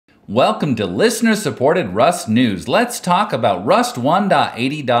Welcome to listener-supported Rust News. Let's talk about Rust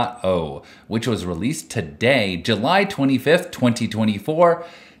 1.80.0, which was released today, July 25th, 2024,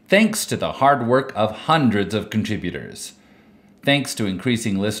 thanks to the hard work of hundreds of contributors. Thanks to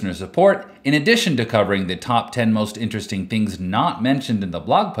increasing listener support, in addition to covering the top 10 most interesting things not mentioned in the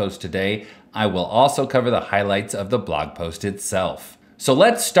blog post today, I will also cover the highlights of the blog post itself. So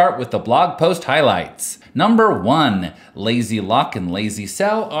let's start with the blog post highlights. Number 1, LazyLock and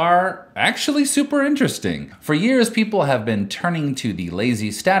LazyCell are actually super interesting. For years, people have been turning to the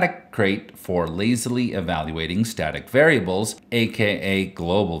lazy static crate for lazily evaluating static variables, aka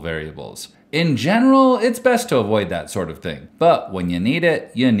global variables. In general, it's best to avoid that sort of thing, but when you need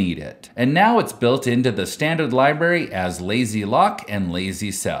it, you need it. And now it's built into the standard library as LazyLock and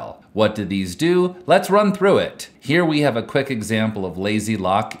LazyCell. What do these do? Let's run through it. Here we have a quick example of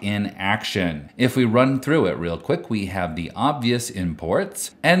LazyLock in action. If we run through it real quick, we have the obvious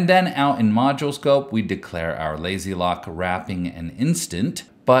imports, and then out in module scope, we declare our LazyLock wrapping an instant.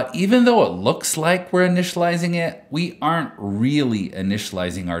 But even though it looks like we're initializing it, we aren't really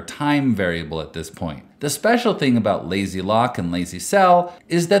initializing our time variable at this point. The special thing about LazyLock and LazyCell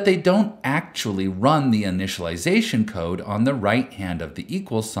is that they don't actually run the initialization code on the right hand of the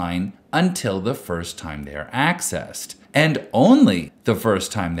equal sign until the first time they are accessed. And only the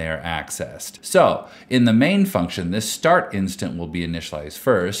first time they are accessed. So in the main function, this start instant will be initialized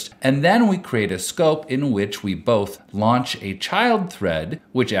first, and then we create a scope in which we both launch a child thread,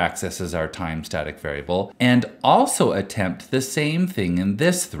 which accesses our time static variable, and also attempt the same thing in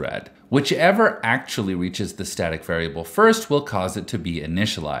this thread. Whichever actually reaches the static variable first will cause it to be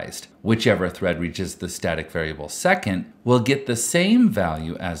initialized. Whichever thread reaches the static variable second will get the same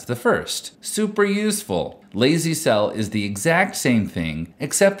value as the first. Super useful. LazyCell is the exact same thing,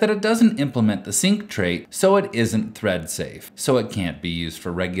 except that it doesn't implement the sync trait, so it isn't thread safe. So it can't be used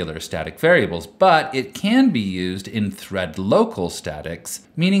for regular static variables, but it can be used in thread local statics,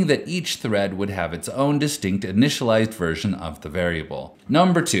 meaning that each thread would have its own distinct initialized version of the variable.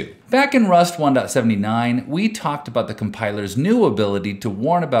 Number 2. Back in Rust 1.79, we talked about the compiler's new ability to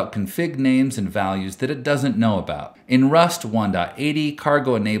warn about config names and values that it doesn't know about. In Rust 1.80,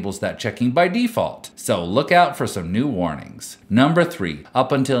 Cargo enables that checking by default, so look out for some new warnings. Number 3,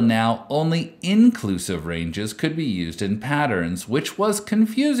 up until now, only inclusive ranges could be used in patterns, which was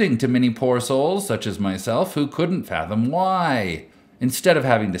confusing to many poor souls, such as myself, who couldn't fathom why. Instead of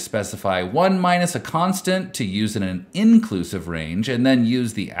having to specify 1 minus a constant to use in an inclusive range and then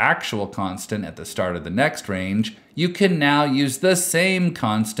use the actual constant at the start of the next range, you can now use the same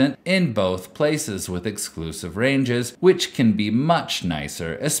constant in both places with exclusive ranges, which can be much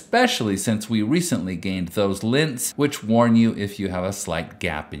nicer, especially since we recently gained those lints which warn you if you have a slight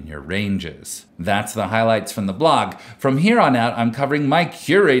gap in your ranges. That's the highlights from the blog. From here on out, I'm covering my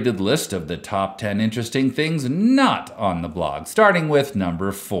curated list of the top 10 interesting things not on the blog, starting with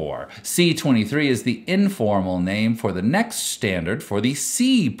number 4. C23 is the informal name for the next standard for the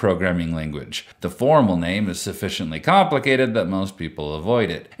C programming language. The formal name is sufficiently complicated that most people avoid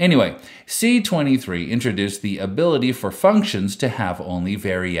it. Anyway, C23 introduced the ability for functions to have only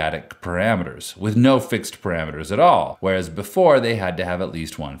variadic parameters, with no fixed parameters at all, whereas before they had to have at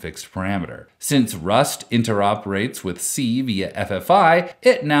least one fixed parameter. Since Rust interoperates with C via FFI,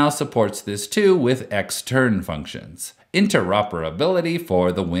 it now supports this too with xturn functions. Interoperability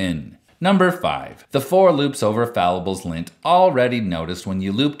for the win. Number 5. The for loops over fallables lint already noticed when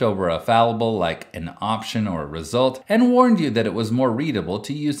you looped over a fallable like an option or a result and warned you that it was more readable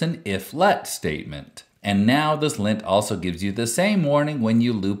to use an if-let statement. And now this lint also gives you the same warning when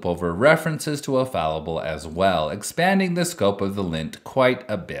you loop over references to a fallable as well, expanding the scope of the lint quite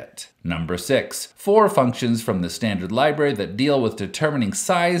a bit. Number 6. 4 functions from the standard library that deal with determining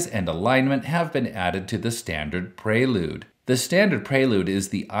size and alignment have been added to the standard prelude. The standard prelude is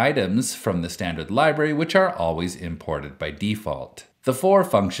the items from the standard library which are always imported by default. The 4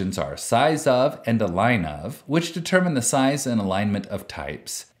 functions are sizeOf and alignOf, which determine the size and alignment of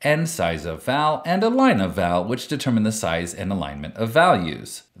types, and sizeOfVal and alignOfVal, which determine the size and alignment of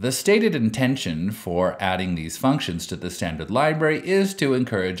values. The stated intention for adding these functions to the standard library is to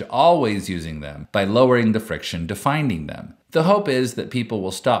encourage always using them by lowering the friction to finding them. The hope is that people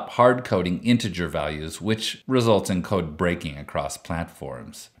will stop hard-coding integer values, which results in code breaking across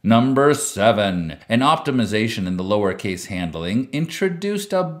platforms. Number 7. An optimization in the lowercase handling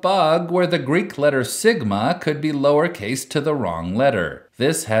introduced a bug where the Greek letter sigma could be lowercase to the wrong letter.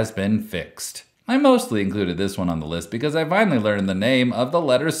 This has been fixed. I mostly included this one on the list because I finally learned the name of the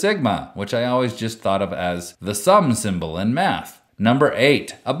letter sigma, which I always just thought of as the sum symbol in math. Number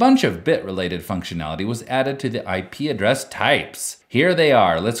 8, a bunch of bit-related functionality was added to the IP address types. Here they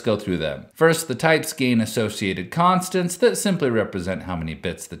are, let's go through them. First, the types gain associated constants that simply represent how many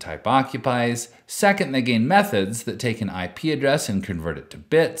bits the type occupies. Second, they gain methods that take an IP address and convert it to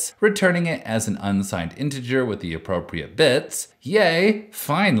bits, returning it as an unsigned integer with the appropriate bits. Yay,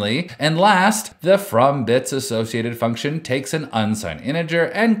 finally. And last, the fromBits associated function takes an unsigned integer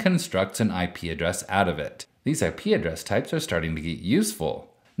and constructs an IP address out of it. These IP address types are starting to get useful.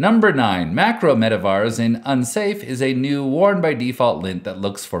 Number 9, macro metavars in unsafe is a new warn by default lint that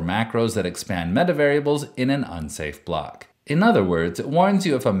looks for macros that expand metavariables in an unsafe block. In other words, it warns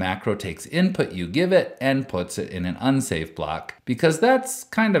you if a macro takes input you give it and puts it in an unsafe block, because that's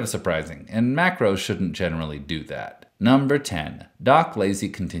kind of surprising, and macros shouldn't generally do that. Number 10, doc.lazy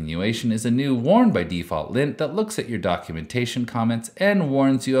continuation is a new warn by default lint that looks at your documentation comments and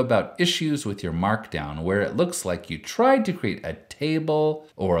warns you about issues with your markdown where it looks like you tried to create a table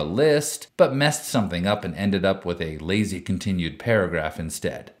or a list, but messed something up and ended up with a lazy continued paragraph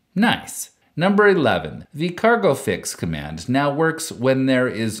instead. Nice. Number 11, the cargo fix command now works when there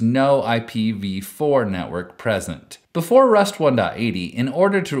is no IPv4 network present. Before Rust 1.80, in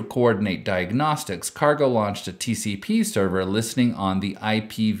order to coordinate diagnostics, Cargo launched a TCP server listening on the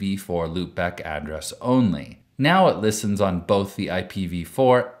IPv4 loopback address only. Now it listens on both the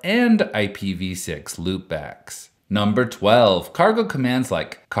IPv4 and IPv6 loopbacks. Number 12, cargo commands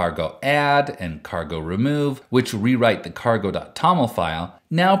like cargo add and cargo remove, which rewrite the Cargo.toml file,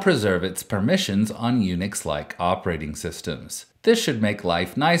 now preserve its permissions on Unix-like operating systems. This should make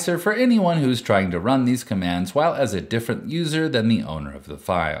life nicer for anyone who's trying to run these commands while as a different user than the owner of the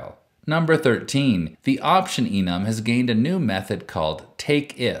file. Number 13, the option enum has gained a new method called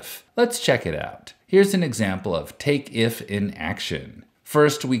takeIf. Let's check it out. Here's an example of takeIf in action.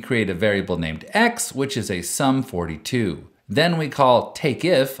 First, we create a variable named x, which is a sum42. Then we call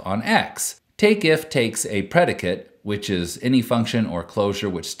takeIf on x. TakeIf takes a predicate, which is any function or closure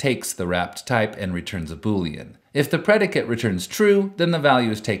which takes the wrapped type and returns a boolean. If the predicate returns true, then the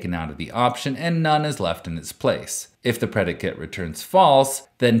value is taken out of the option and none is left in its place. If the predicate returns false,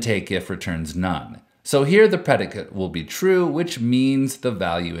 then takeIf returns none. So here the predicate will be true, which means the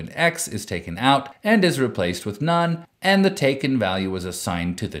value in x is taken out and is replaced with none, and the taken value is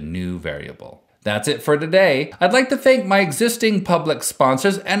assigned to the new variable. That's it for today. I'd like to thank my existing public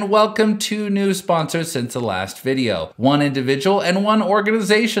sponsors and welcome 2 new sponsors since the last video. 1 individual and 1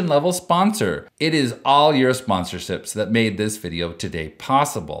 organization level sponsor. It is all your sponsorships that made this video today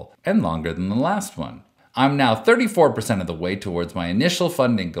possible, and longer than the last one. I'm now 34% of the way towards my initial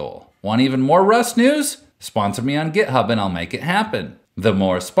funding goal. Want even more Rust news? Sponsor me on GitHub and I'll make it happen. The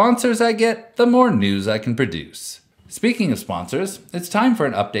more sponsors I get, the more news I can produce. Speaking of sponsors, it's time for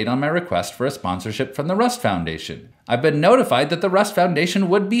an update on my request for a sponsorship from the Rust Foundation. I've been notified that the Rust Foundation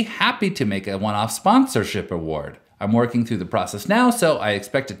would be happy to make a one-off sponsorship award. I'm working through the process now, so I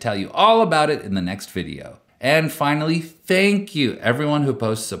expect to tell you all about it in the next video. And finally, thank you everyone who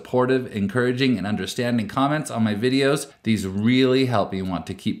posts supportive, encouraging, and understanding comments on my videos. These really help me want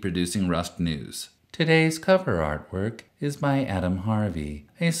to keep producing Rust news. Today's cover artwork is by Adam Harvey,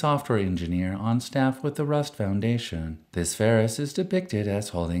 a software engineer on staff with the Rust Foundation. This Ferris is depicted as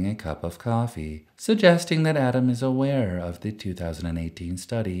holding a cup of coffee, suggesting that Adam is aware of the 2018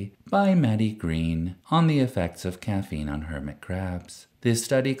 study by Maddie Green on the effects of caffeine on hermit crabs. This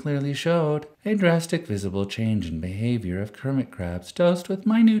study clearly showed a drastic visible change in behavior of hermit crabs dosed with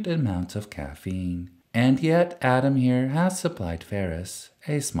minute amounts of caffeine. And yet Adam here has supplied Ferris,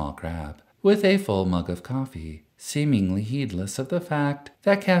 a small crab, with a full mug of coffee, seemingly heedless of the fact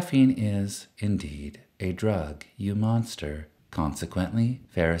that caffeine is, indeed, a drug, you monster. Consequently,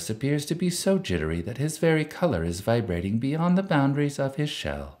 Ferris appears to be so jittery that his very color is vibrating beyond the boundaries of his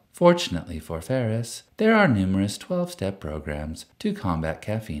shell. Fortunately for Ferris, there are numerous 12-step programs to combat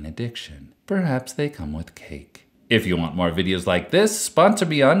caffeine addiction. Perhaps they come with cake. If you want more videos like this, sponsor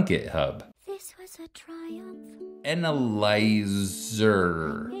me on GitHub. This was a triumph.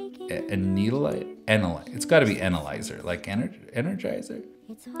 Analyzer. It's gotta be analyzer, like energizer?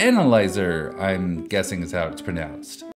 Analyzer, I'm guessing is how it's pronounced.